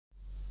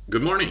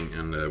Good morning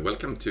and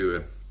welcome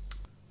to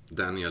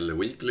Daniel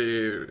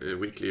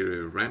Weekly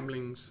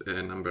Ramblings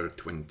number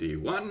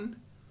 21.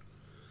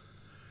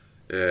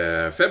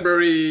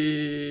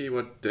 February,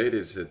 what date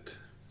is it?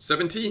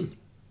 17.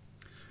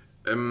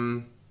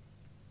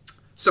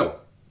 So,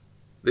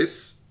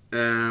 this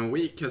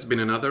week has been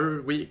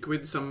another week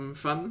with some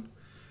fun.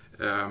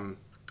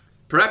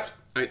 Perhaps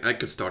I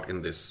could start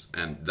in this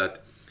and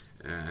that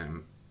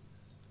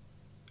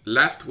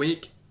last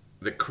week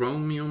the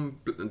Chromium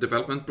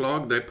development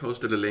blog, they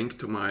posted a link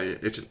to my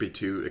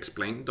http2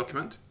 explain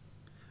document.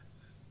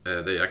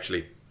 They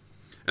actually,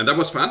 and that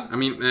was fun. I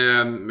mean,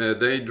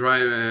 they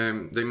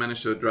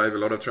managed to drive a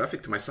lot of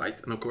traffic to my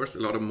site, and of course, a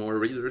lot of more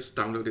readers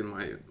downloading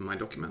my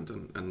document,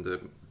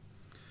 and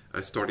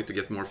I started to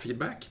get more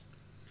feedback.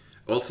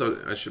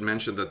 Also, I should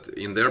mention that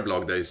in their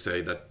blog they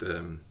say that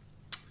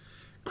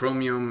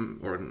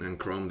Chromium and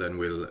Chrome then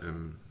will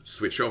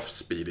switch off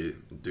Speedy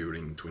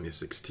during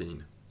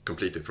 2016.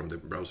 Completely from the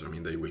browser. I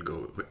mean, they will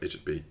go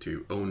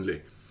http2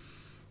 only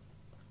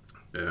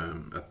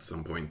at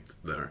some point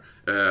there,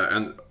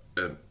 and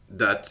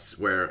that's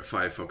where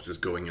Firefox is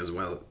going as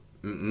well.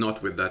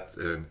 Not with that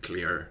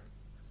clear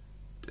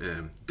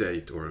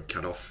date or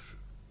cutoff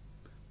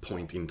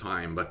point in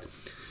time, but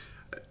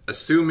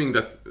assuming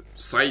that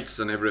sites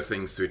and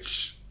everything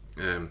switch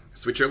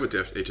over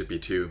to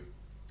http2,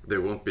 there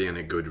won't be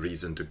any good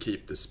reason to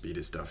keep the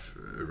speedy stuff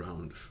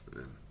around.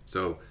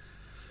 So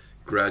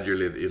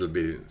gradually it'll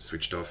be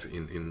switched off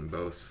in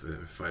both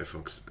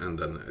Firefox and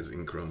then as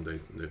in Chrome they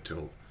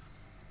told.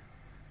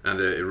 And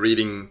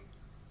reading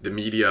the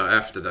media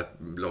after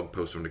that blog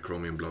post from the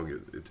Chromium blog,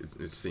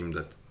 it seemed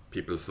that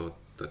people thought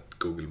that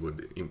Google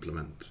would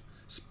implement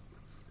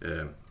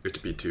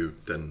http2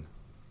 then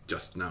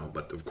just now,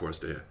 but of course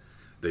they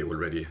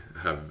already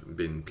have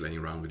been playing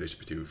around with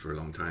http2 for a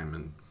long time,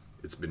 and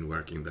it's been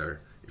working there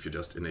if you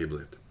just enable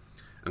it,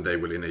 and they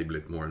will enable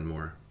it more and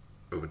more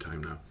over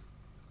time now,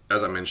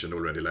 as I mentioned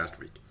already last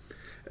week.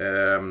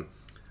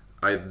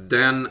 I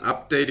then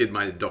updated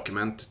my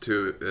document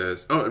to...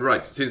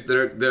 since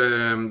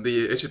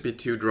the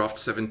http2 draft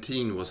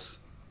 17 was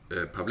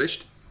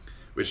published,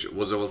 which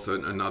was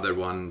also another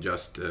one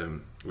just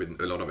with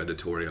a lot of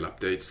editorial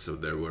updates, so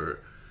there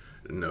were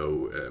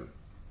no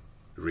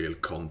real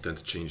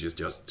content changes,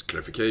 just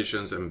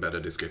clarifications and better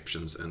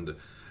descriptions and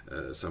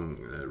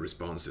some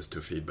responses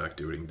to feedback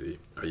during the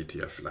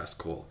IETF last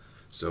call.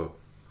 So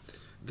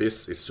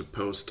this is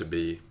supposed to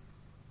be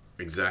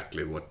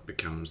exactly what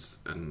becomes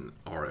an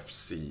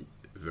RFC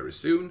very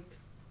soon.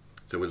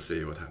 So we'll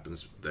see what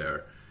happens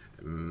there.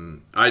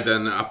 I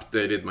then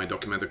updated my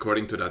document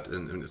according to that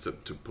and so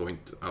to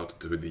point out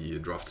to the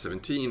draft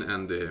 17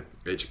 and the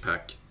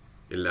HPAC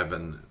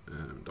 11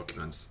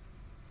 documents.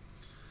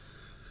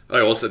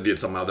 I also did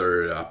some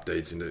other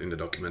updates in the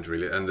document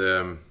really, and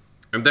then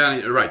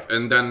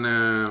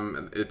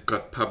it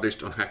got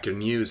published on Hacker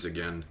News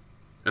again.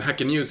 And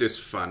Hacker News is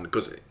fun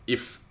because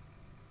if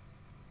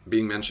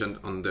being mentioned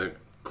on the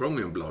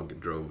Chromium blog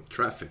drove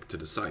traffic to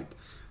the site,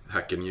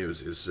 Hacker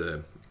News is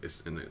an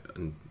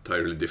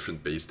entirely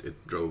different beast.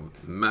 It drove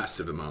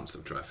massive amounts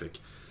of traffic.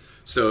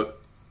 So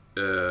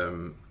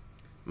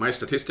my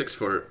statistics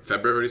for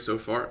February so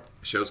far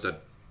shows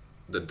that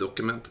the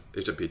document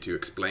http2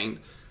 explained,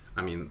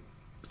 I mean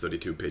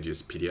 32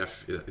 pages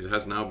PDF, it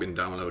has now been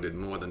downloaded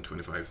more than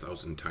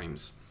 25,000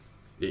 times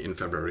in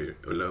February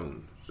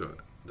alone. So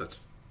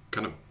that's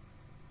kind of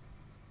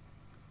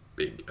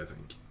big, I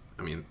think.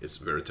 I mean, it's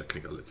very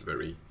technical, it's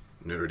very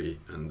nerdy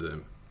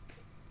and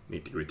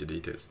nitty-gritty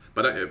details,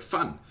 but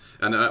fun.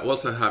 And I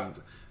also have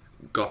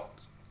got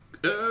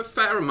a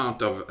fair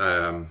amount of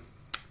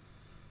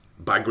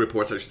bug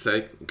reports, I should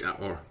say,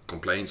 or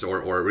complaints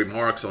or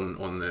remarks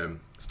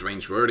on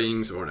strange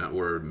wordings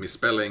or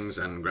misspellings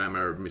and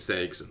grammar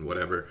mistakes and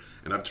whatever.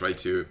 And I've tried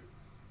to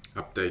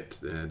update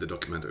the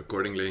document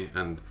accordingly,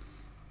 and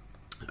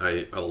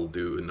I'll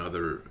do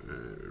another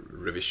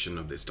revision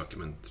of this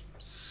document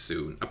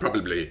soon. I'll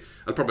probably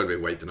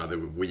wait another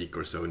week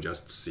or so and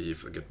just see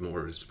if I get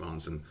more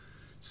response and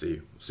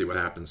see what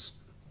happens.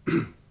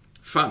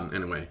 Fun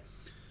anyway.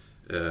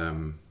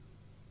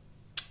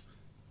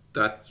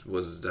 That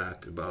was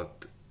that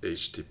about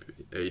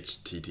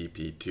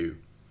http2.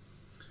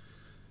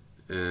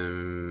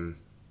 Then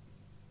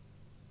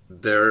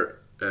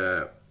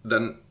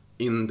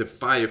in the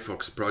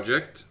Firefox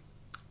project,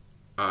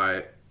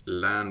 I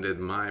landed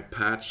my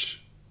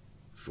patch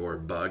for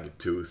bug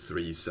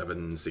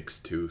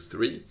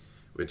 237623,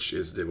 which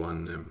is the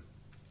one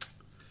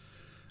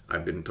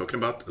I've been talking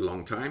about a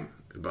long time,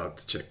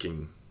 about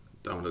checking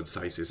download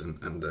sizes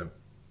and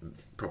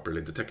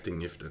properly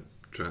detecting if the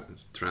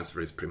transfer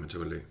is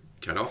prematurely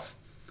cut off.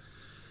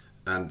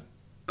 And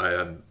I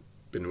had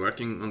been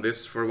working on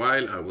this for a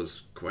while.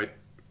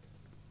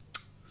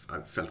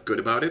 I felt good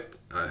about it.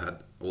 I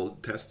had all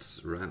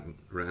tests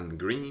ran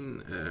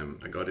green.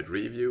 I got it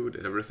reviewed,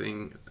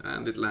 everything,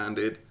 and it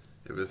landed.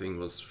 Everything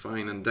was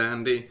fine and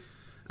dandy.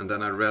 And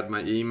then I read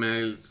my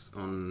emails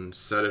on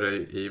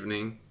Saturday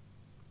evening.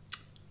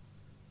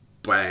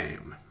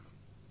 Bam!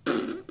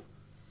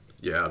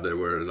 yeah, there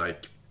were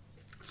like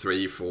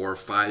 3, 4,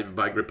 5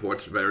 bug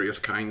reports, various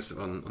kinds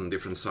on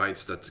different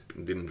sites that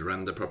didn't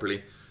render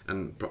properly.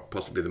 And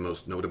possibly the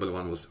most notable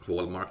one was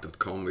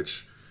hallmark.com,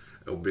 which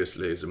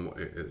obviously is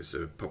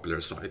a popular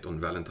site on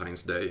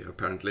Valentine's Day,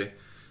 apparently.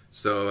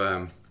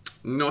 So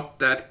not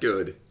that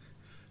good.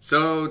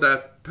 So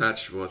that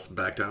patch was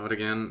backed out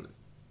again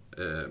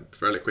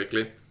fairly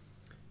quickly.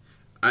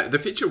 The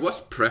feature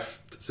was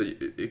prefed, so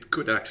it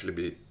could actually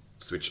be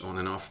switched on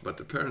and off, but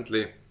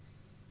apparently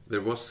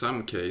there was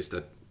some case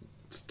that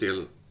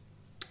still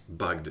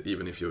bugged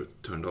even if you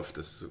turned off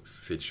this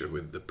feature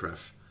with the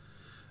pref.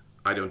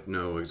 I don't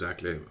know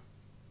exactly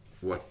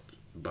what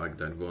bug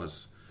that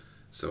was,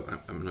 so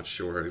I'm not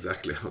sure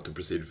exactly how to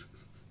proceed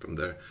from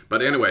there.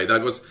 But anyway,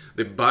 that was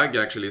the bug.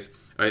 Actually,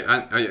 I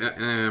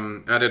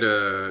added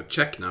a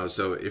check now,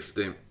 so if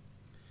the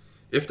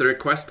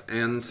request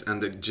ends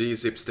and the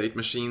gzip state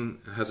machine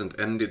hasn't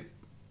ended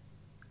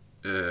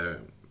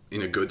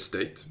in a good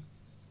state,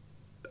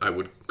 I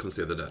would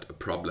consider that a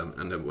problem,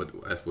 and I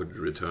would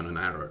return an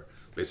error,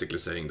 basically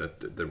saying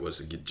that there was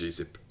a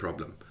gzip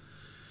problem.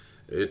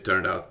 It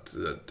turned out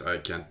that I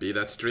can't be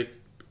that strict,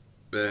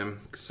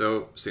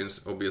 so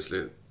since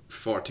obviously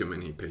far too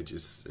many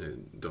pages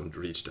don't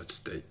reach that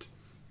state.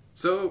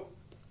 So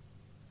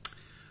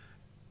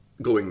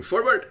going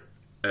forward,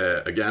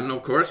 again,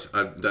 of course,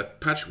 that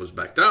patch was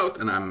backed out,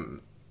 and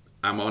I'm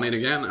on it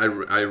again.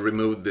 I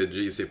removed the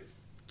gzip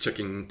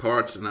checking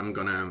parts, and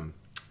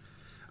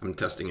I'm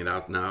testing it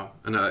out now.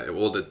 And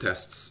all the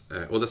tests,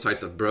 all the sites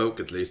that broke,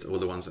 at least all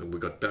the ones that we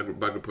got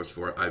bug reports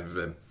for,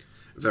 I've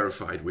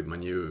verified with my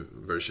new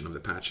version of the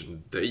patch,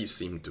 and they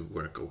seem to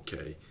work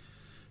okay.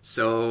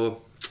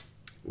 So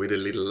with a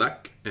little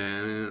luck,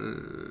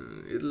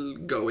 it'll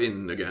go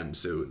in again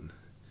soon.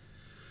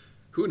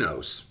 Who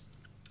knows?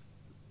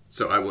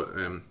 So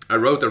I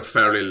wrote a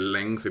fairly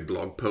lengthy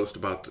blog post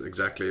about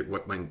exactly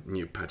what my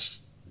new patch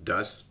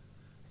does,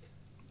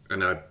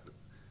 and I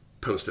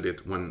posted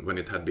it when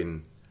it had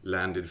been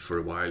landed for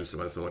a while,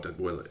 so I thought that,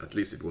 well, at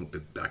least it won't be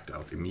backed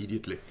out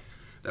immediately.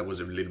 That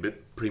was a little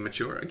bit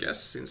premature, I guess,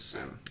 since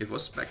it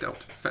was backed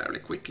out fairly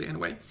quickly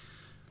anyway.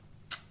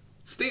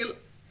 Still,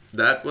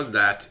 that was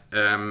that.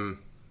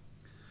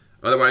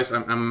 Otherwise,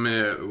 I'm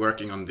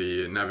working on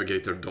the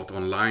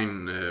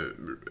navigator.online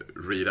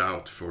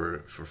readout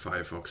for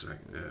Firefox.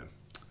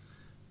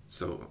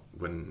 So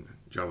when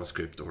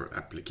JavaScript or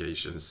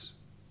applications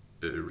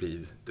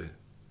read the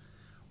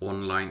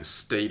online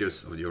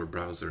status of your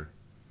browser,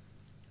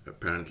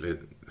 apparently,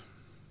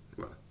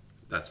 well,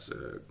 that's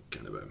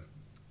kind of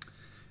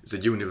it's a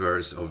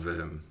universe of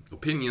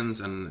opinions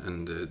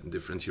and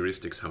different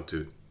heuristics how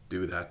to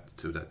do that,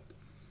 so that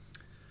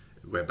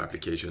web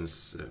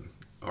applications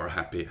are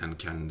happy and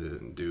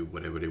can do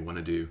whatever they want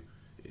to do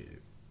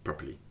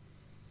properly.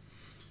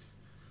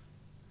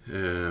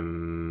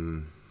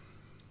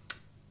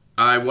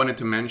 I wanted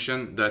to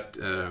mention that,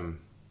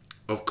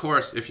 of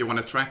course, if you want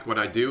to track what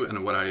I do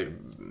and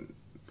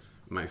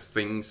my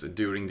things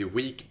during the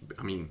week,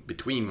 I mean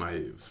between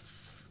my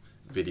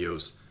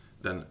videos,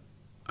 then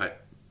I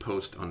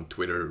post on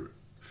Twitter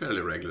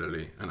fairly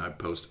regularly, and I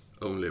post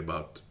only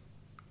about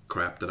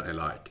crap that I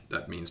like.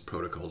 That means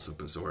protocols,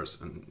 open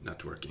source, and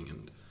networking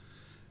and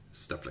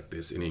stuff like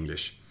this in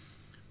English.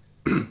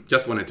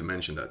 Just wanted to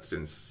mention that,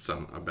 since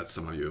I bet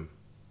some of you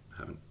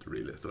haven't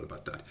really thought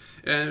about that.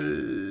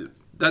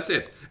 That's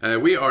it.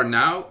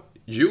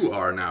 You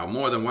are now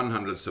more than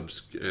 100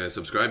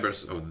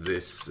 subscribers of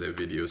this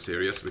video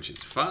series, which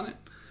is fun.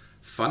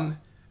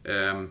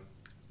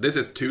 This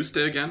is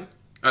Tuesday again.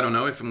 I don't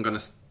know if I'm gonna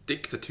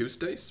stick to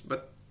Tuesdays,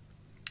 but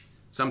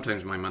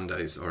sometimes my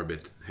Mondays are a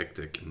bit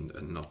hectic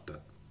and not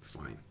that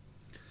fine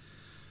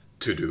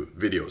to do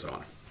videos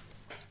on.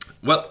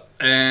 Well,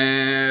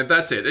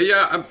 that's it.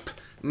 Yeah,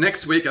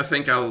 next week I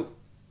think I'll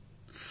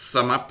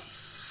sum up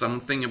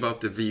something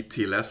about the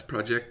VTLS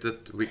project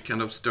that we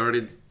kind of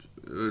started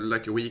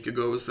like a week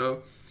ago or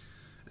so.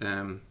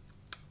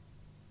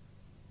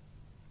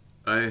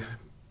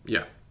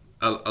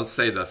 I'll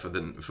say that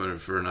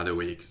for another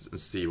week and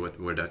see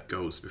where that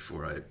goes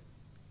before I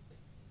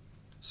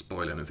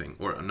spoil anything,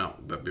 or no,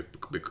 but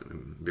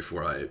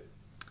before I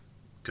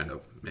kind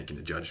of make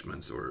any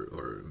judgments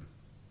or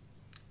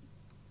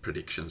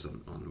predictions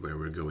on where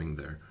we're going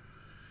there.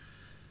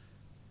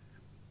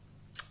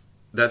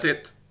 That's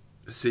it.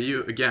 See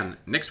you again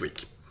next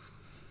week.